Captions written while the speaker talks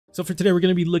So for today, we're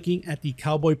going to be looking at the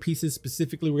cowboy pieces.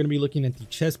 Specifically, we're going to be looking at the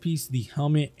chest piece, the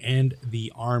helmet, and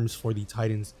the arms for the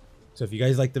Titans. So if you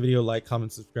guys like the video, like,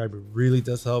 comment, subscribe. It really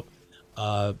does help.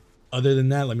 Other than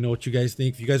that, let me know what you guys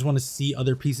think. If you guys want to see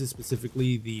other pieces,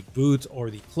 specifically the boots or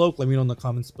the cloak, let me know in the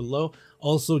comments below.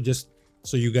 Also, just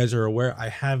so you guys are aware, I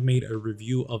have made a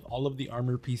review of all of the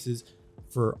armor pieces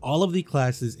for all of the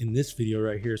classes in this video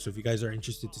right here. So if you guys are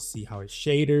interested to see how it's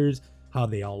shaders, how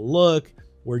they all look,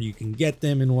 where you can get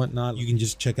them and whatnot, you can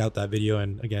just check out that video.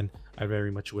 And again, I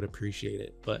very much would appreciate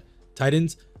it. But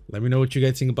Titans, let me know what you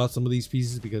guys think about some of these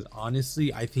pieces, because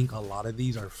honestly, I think a lot of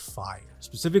these are fire.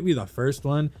 Specifically the first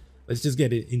one, let's just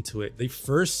get into it. The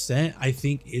first set I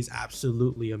think is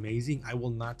absolutely amazing. I will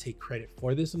not take credit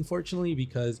for this, unfortunately,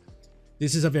 because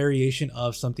this is a variation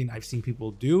of something I've seen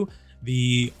people do.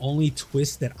 The only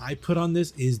twist that I put on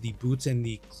this is the boots and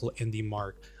the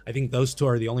mark. I think those two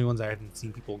are the only ones I haven't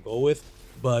seen people go with.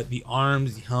 But the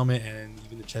arms, the helmet, and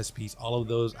even the chest piece, all of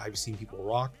those I've seen people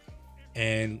rock.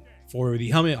 And for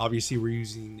the helmet, obviously we're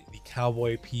using the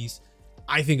cowboy piece.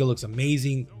 I think it looks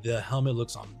amazing. The helmet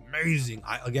looks amazing.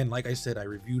 Again, like I said, I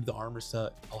reviewed the armor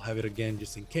set. I'll have it again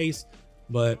just in case.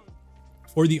 But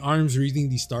for the arms, we're using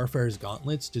the Starfire's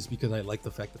gauntlets, just because I like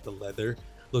the fact that the leather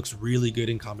looks really good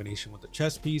in combination with the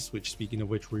chest piece, which, speaking of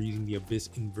which, we're using the Abyss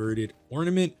inverted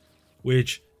ornament,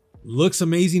 which looks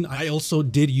amazing. I also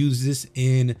did use this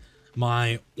in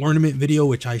my ornament video,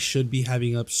 which I should be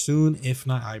having up soon. If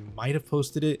not, I might have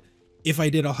posted it. If I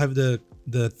did, I'll have the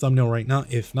thumbnail right now.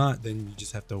 If not, then you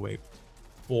just have to wait.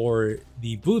 For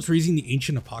the boots, we're using the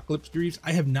Ancient Apocalypse Greaves.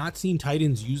 I have not seen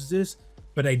Titans use this,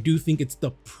 but I do think it's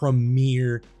the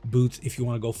premier boots if you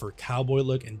want to go for a cowboy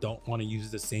look and don't want to use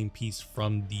the same piece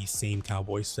from the same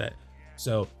cowboy set.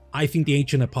 So I think the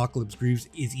Ancient Apocalypse Greaves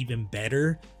is even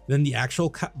better than the actual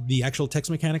Tex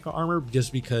Mechanica armor,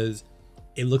 just because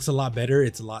it looks a lot better.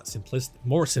 It's a lot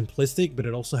more simplistic, but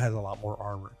it also has a lot more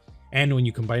armor. And when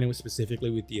you combine it with specifically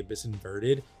with the Abyss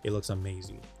inverted, it looks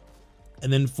amazing.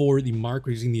 And then for the mark,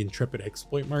 we're using the Intrepid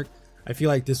Exploit mark. I feel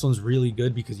like this one's really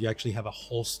good because you actually have a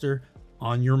holster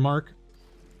on your mark.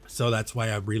 So that's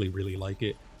why I really, really like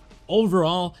it.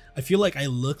 Overall, I feel like I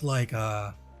look like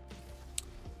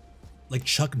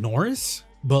Chuck Norris,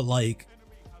 but like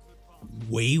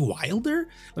way wilder.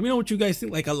 Let me know what you guys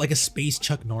think. Like a space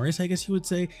Chuck Norris, I guess you would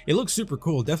say. It looks super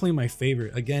cool. Definitely my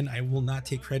favorite. Again, I will not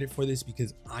take credit for this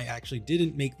because I actually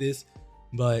didn't make this,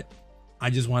 but I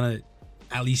just want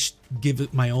to at least give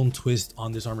it my own twist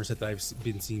on this armor set that I've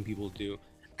been seeing people do.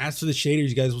 As for the shaders,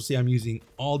 you guys will see I'm using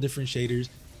all different shaders.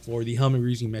 For the helmet, we're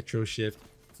using Metro Shift.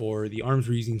 For the arms,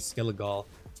 we're using Skelegal.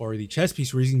 For the chest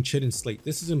piece, we're using Chit and Slate.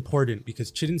 This is important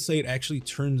because Chit and Slate actually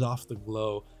turns off the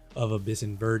glow of Abyss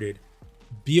inverted.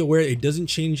 Be aware it doesn't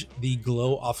change the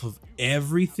glow off of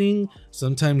everything.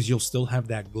 Sometimes you'll still have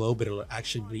that glow, but it'll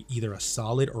actually be either a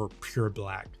solid or pure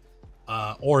black,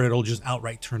 or it'll just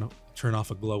outright turn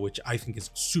off a glow, which I think is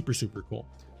super, super cool.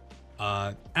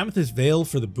 Amethyst Veil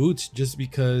for the boots, just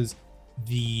because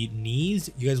the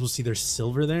knees, you guys will see there's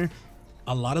silver there.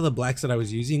 A lot of the blacks that I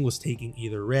was using was taking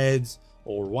either reds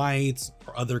or whites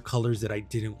or other colors that I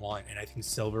didn't want, and I think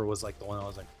silver was like the one I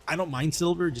was like, I don't mind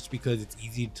silver just because it's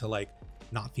easy to like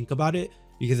not think about it.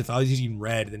 Because if I was using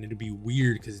red, then it'd be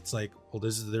weird because it's like, well,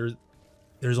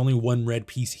 there's only one red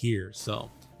piece here, so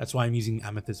that's why I'm using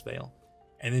Amethyst Veil.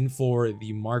 And then for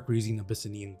the mark, we're using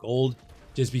Abyssinian Gold,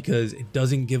 just because it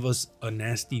doesn't give us a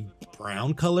nasty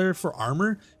brown color for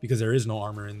armor, because there is no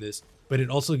armor in this, but it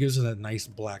also gives us a nice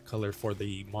black color for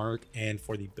the mark and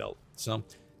for the belt. So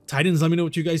Titans, let me know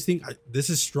what you guys think. This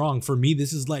is strong. For me,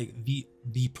 this is like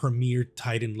the premier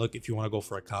Titan look if you want to go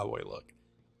for a cowboy look.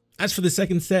 As for the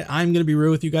second set, I'm going to be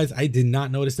real with you guys. I did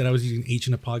not notice that I was using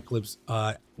Ancient Apocalypse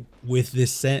with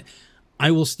this set.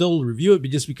 I will still review it,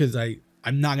 but just because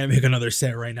I'm not going to make another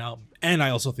set right now. And I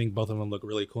also think both of them look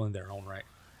really cool in their own right.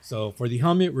 So for the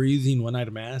helmet, we're using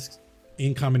one-eyed masks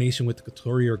in combination with the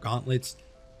Couturier gauntlets.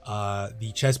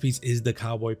 The chest piece is the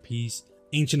cowboy piece,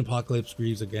 Ancient Apocalypse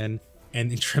Greaves again,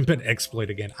 and Intrepid Exploit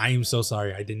again. I am so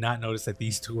sorry. I did not notice that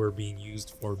these two were being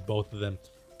used for both of them.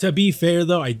 To be fair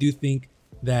though, I do think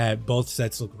that both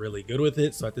sets look really good with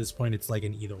it. So at this point, it's like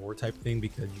an either or type thing,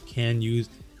 because you can use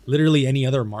literally any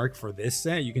other mark for this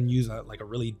set. You can use like a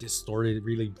really distorted,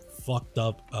 really fucked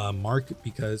up mark,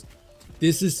 because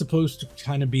this is supposed to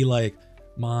kind of be like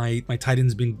my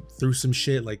Titan's been through some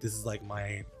shit. Like this is like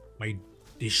my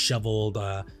disheveled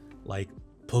like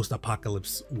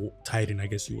post-apocalypse Titan, I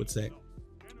guess you would say.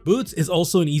 Boots is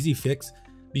also an easy fix,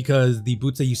 because the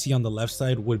boots that you see on the left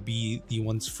side would be the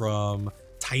ones from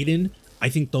Titan. I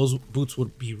think those boots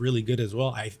would be really good as well.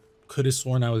 I could have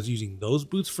sworn I was using those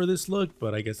boots for this look,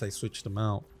 but I guess I switched them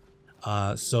out.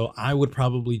 So I would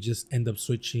probably just end up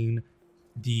switching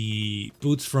the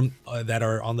boots from that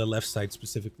are on the left side,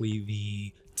 specifically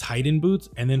the Titan boots,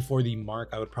 and then for the mark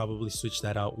I would probably switch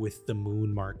that out with the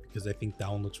moon mark, because I think that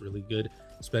one looks really good,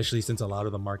 especially since a lot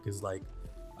of the mark is like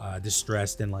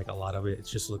distressed, and like a lot of it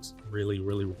just looks really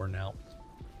worn out.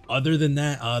 Other than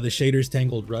that, the shaders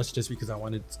Tangled Rust, just because I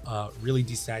wanted really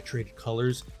desaturated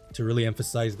colors to really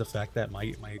emphasize the fact that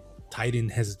my Titan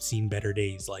has seen better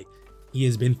days. Like, he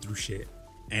has been through shit,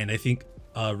 and I think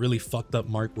really fucked up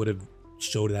mark would have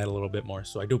showed that a little bit more.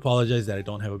 So I do apologize that I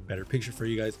don't have a better picture for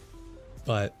you guys,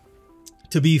 but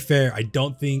to be fair, I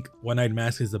don't think One-Eyed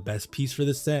Mask is the best piece for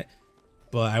this set,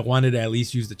 but I wanted to at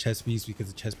least use the chest piece because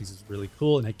the chest piece is really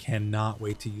cool, and I cannot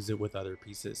wait to use it with other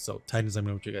pieces. So Titans, let me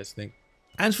know what you guys think.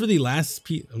 As for the last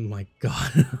piece, oh my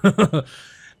god.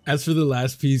 As for the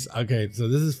last piece, okay, so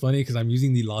this is funny because I'm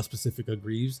using the Lost Pacifica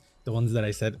Greaves, the ones that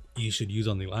I said you should use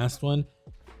on the last one.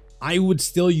 I would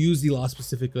still use the Lost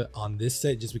Pacifica on this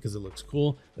set just because it looks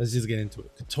cool. Let's just get into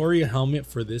it. Katoria helmet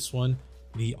for this one,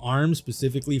 the arms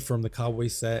specifically from the cowboy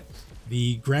set,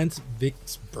 the Grant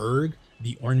Vicksburg,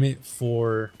 the ornament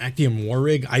for Actium War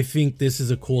Rig. I think this is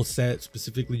a cool set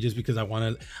specifically just because I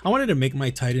wanted to make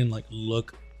my Titan like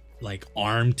look like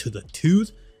armed to the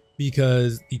tooth,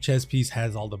 because the chest piece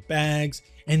has all the bags,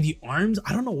 and the arms,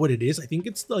 I don't know what it is. I think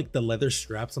it's like the leather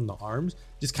straps on the arms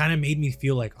just kind of made me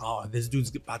feel like, oh, this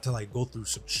dude's about to like go through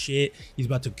some shit. He's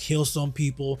about to kill some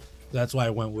people. That's why I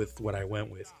went with what I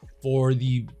went with. For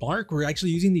the mark, we're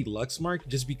actually using the Lux mark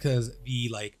just because the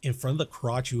like in front of the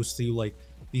crotch, you will see like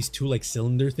these two like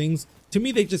cylinder things. To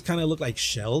me, they just kind of look like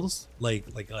shells, like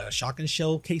shotgun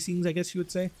shell casings, I guess you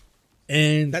would say.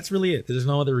 And that's really it. There's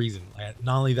no other reason.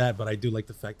 Not only that, but I do like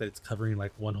the fact that it's covering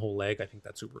like one whole leg. I think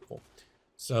that's super cool.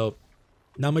 So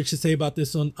not much to say about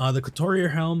this one. The Couturier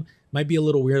helm might be a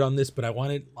little weird on this, but I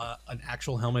wanted an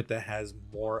actual helmet that has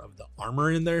more of the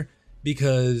armor in there,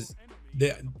 because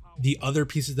the other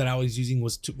pieces that I was using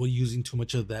was using too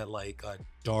much of that like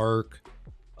dark,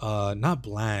 not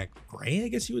black, gray, I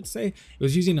guess you would say. It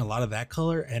was using a lot of that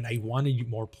color, and I wanted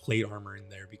more plate armor in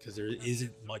there because there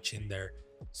isn't much in there.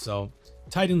 So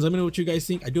Titans, let me know what you guys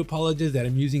think. I do apologize that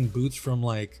I'm using boots from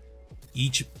like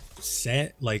each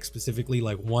set, like specifically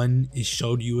like one is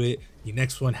showed you it, the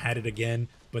next one had it again,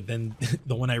 but then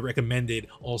the one I recommended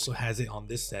also has it on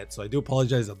this set. So I do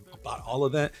apologize about all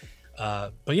of that.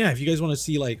 But yeah, if you guys want to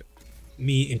see like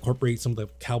me incorporate some of the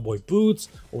cowboy boots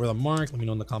or the mark, let me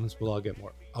know in the comments below.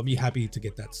 I'll be happy to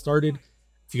get that started.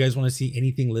 If you guys want to see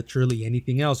anything, literally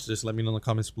anything else, just let me know in the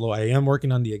comments below. I am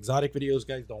working on the exotic videos,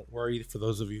 guys. Don't worry, for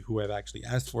those of you who have actually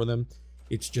asked for them.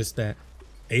 It's just that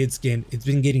it's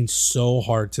been getting so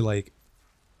hard to like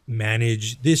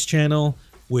manage this channel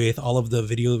with all of the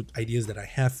video ideas that I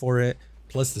have for it,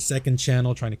 plus the second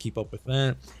channel, trying to keep up with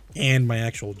that, and my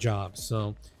actual job.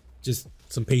 So just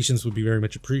some patience would be very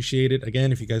much appreciated.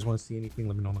 Again, if you guys want to see anything,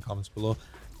 let me know in the comments below.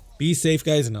 Be safe,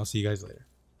 guys, and I'll see you guys later.